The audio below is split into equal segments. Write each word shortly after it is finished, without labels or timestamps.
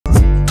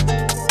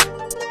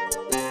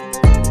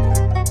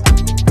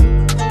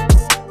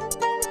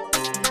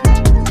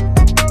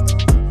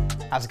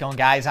How's it going,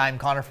 guys? I'm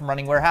Connor from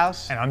Running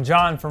Warehouse. And I'm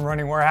John from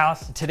Running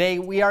Warehouse. Today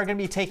we are going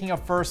to be taking a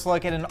first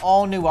look at an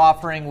all-new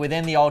offering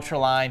within the Altra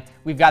line.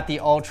 We've got the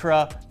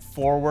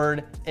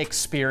AltraFWD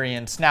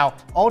Experience. Now,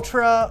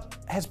 Altra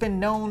has been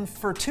known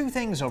for two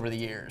things over the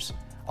years: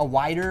 a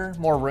wider,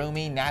 more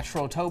roomy,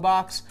 natural toe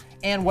box,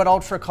 and what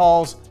Altra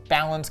calls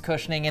balance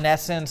cushioning. In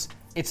essence,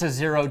 it's a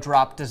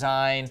zero-drop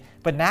design.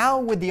 But now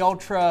with the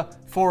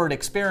AltraFWD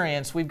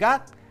Experience, we've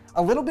got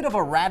a little bit of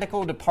a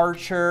radical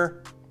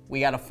departure. We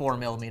got a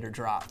 4mm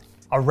drop.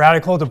 A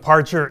radical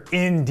departure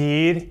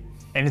indeed.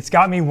 And it's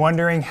got me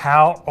wondering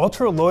how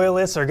Ultra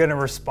loyalists are gonna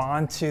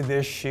respond to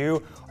this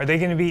shoe. Are they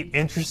gonna be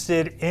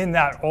interested in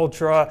that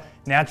Ultra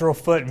natural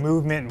foot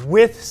movement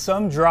with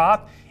some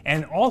drop?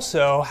 And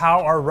also, how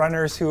are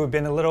runners who have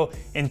been a little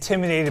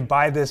intimidated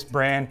by this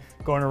brand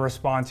going to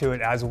respond to it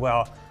as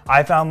well?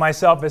 I found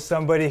myself as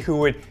somebody who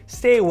would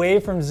stay away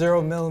from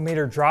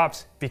 0mm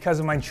drops because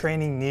of my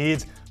training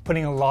needs,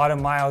 putting a lot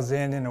of miles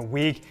in a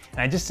week,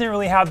 and I just didn't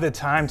really have the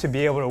time to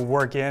be able to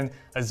work in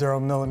a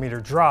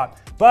 0mm drop.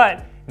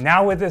 But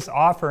now with this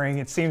offering,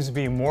 it seems to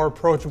be more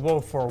approachable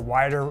for a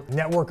wider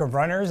network of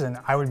runners, and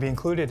I would be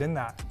included in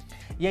that.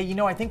 Yeah, you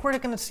know, I think we're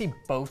gonna see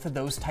both of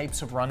those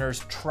types of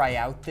runners try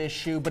out this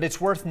shoe, but it's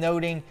worth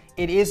noting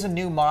it is a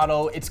new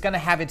model. It's gonna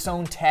have its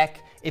own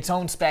tech, its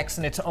own specs,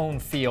 and its own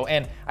feel.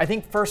 And I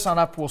think first on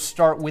up, we'll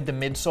start with the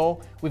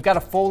midsole. We've got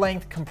a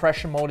full-length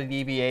compression molded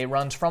EVA,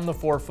 runs from the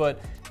forefoot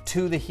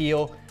to the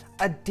heel.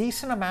 A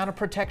decent amount of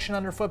protection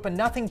underfoot, but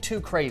nothing too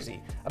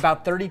crazy.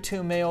 About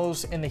 32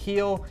 mils in the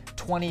heel,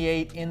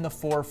 28 in the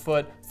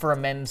forefoot for a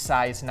men's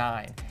size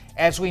 9.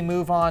 As we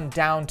move on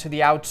down to the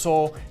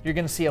outsole, you're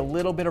gonna see a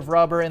little bit of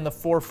rubber in the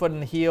forefoot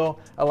and the heel,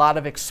 a lot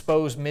of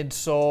exposed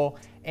midsole,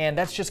 and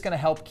that's just gonna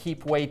help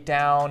keep weight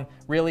down.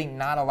 Really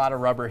not a lot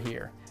of rubber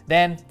here.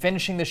 Then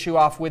finishing the shoe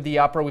off with the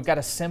upper, we've got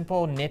a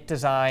simple knit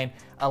design,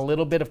 a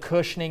little bit of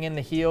cushioning in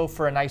the heel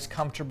for a nice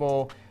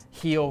comfortable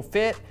heel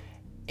fit.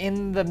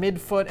 In the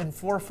midfoot and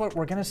forefoot,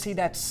 we're gonna see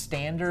that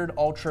standard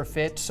Ultra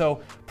fit,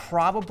 so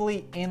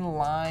probably in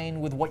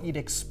line with what you'd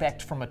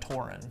expect from a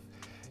Tauren.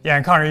 Yeah,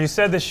 and Connor, you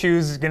said the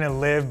shoe's gonna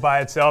live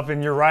by itself,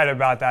 and you're right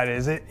about that.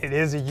 It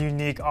is a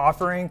unique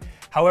offering.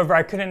 However,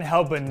 I couldn't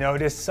help but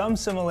notice some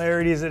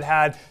similarities it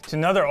had to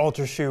another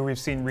Ultra shoe we've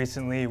seen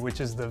recently, which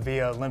is the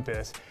Via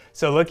Olympus.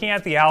 So looking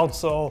at the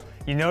outsole,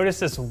 you notice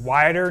this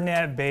wider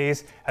net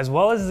base, as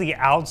well as the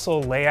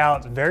outsole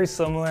layout, very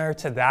similar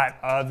to that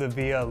of the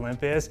Via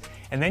Olympus.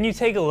 And then you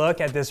take a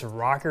look at this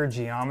rocker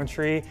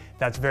geometry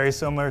that's very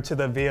similar to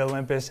the Via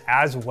Olympus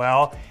as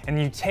well. And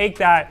you take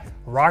that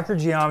rocker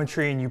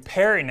geometry and you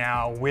pair it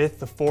now with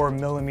the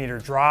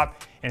 4mm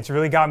drop. And it's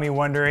really got me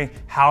wondering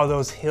how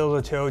those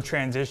heel-to-toe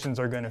transitions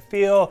are gonna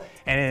feel.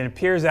 And it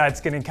appears that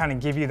it's gonna kind of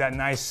give you that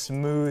nice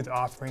smooth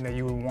offering that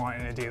you would want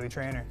in a daily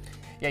trainer.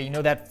 Yeah, you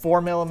know, that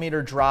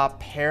 4mm drop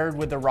paired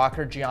with the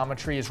rocker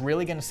geometry is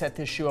really gonna set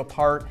this shoe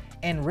apart.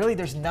 And really,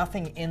 there's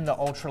nothing in the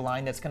Ultra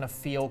line that's gonna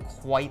feel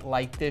quite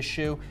like this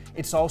shoe.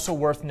 It's also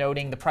worth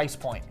noting the price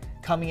point.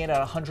 Coming in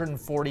at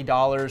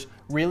 $140,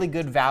 really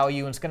good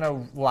value, and it's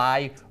gonna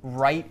lie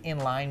right in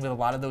line with a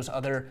lot of those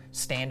other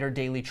standard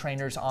daily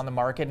trainers on the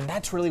market, and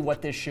that's really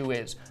what this shoe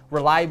is.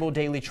 Reliable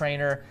daily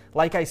trainer.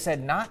 Like I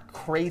said, not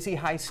crazy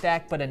high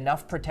stack, but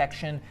enough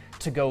protection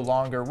to go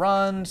longer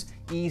runs,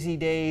 easy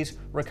days,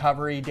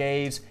 recovery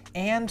days,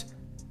 and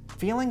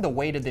feeling the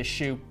weight of this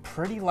shoe,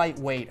 pretty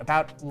lightweight,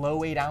 about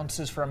low 8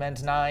 ounces for a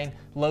men's 9,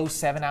 low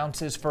 7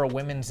 ounces for a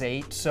women's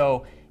 8,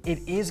 so it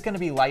is gonna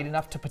be light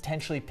enough to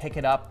potentially pick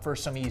it up for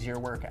some easier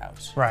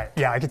workouts. Right,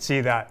 yeah, I could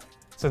see that.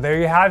 So there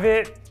you have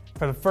it.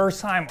 For the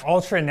first time,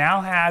 Ultra now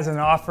has an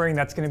offering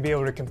that's gonna be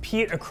able to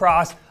compete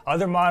across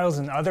other models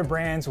and other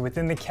brands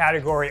within the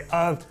category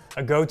of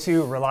a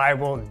go-to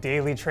reliable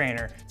daily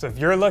trainer. So if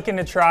you're looking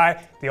to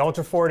try the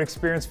AltraFWD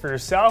Experience for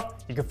yourself,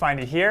 you can find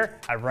it here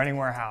at Running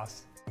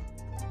Warehouse.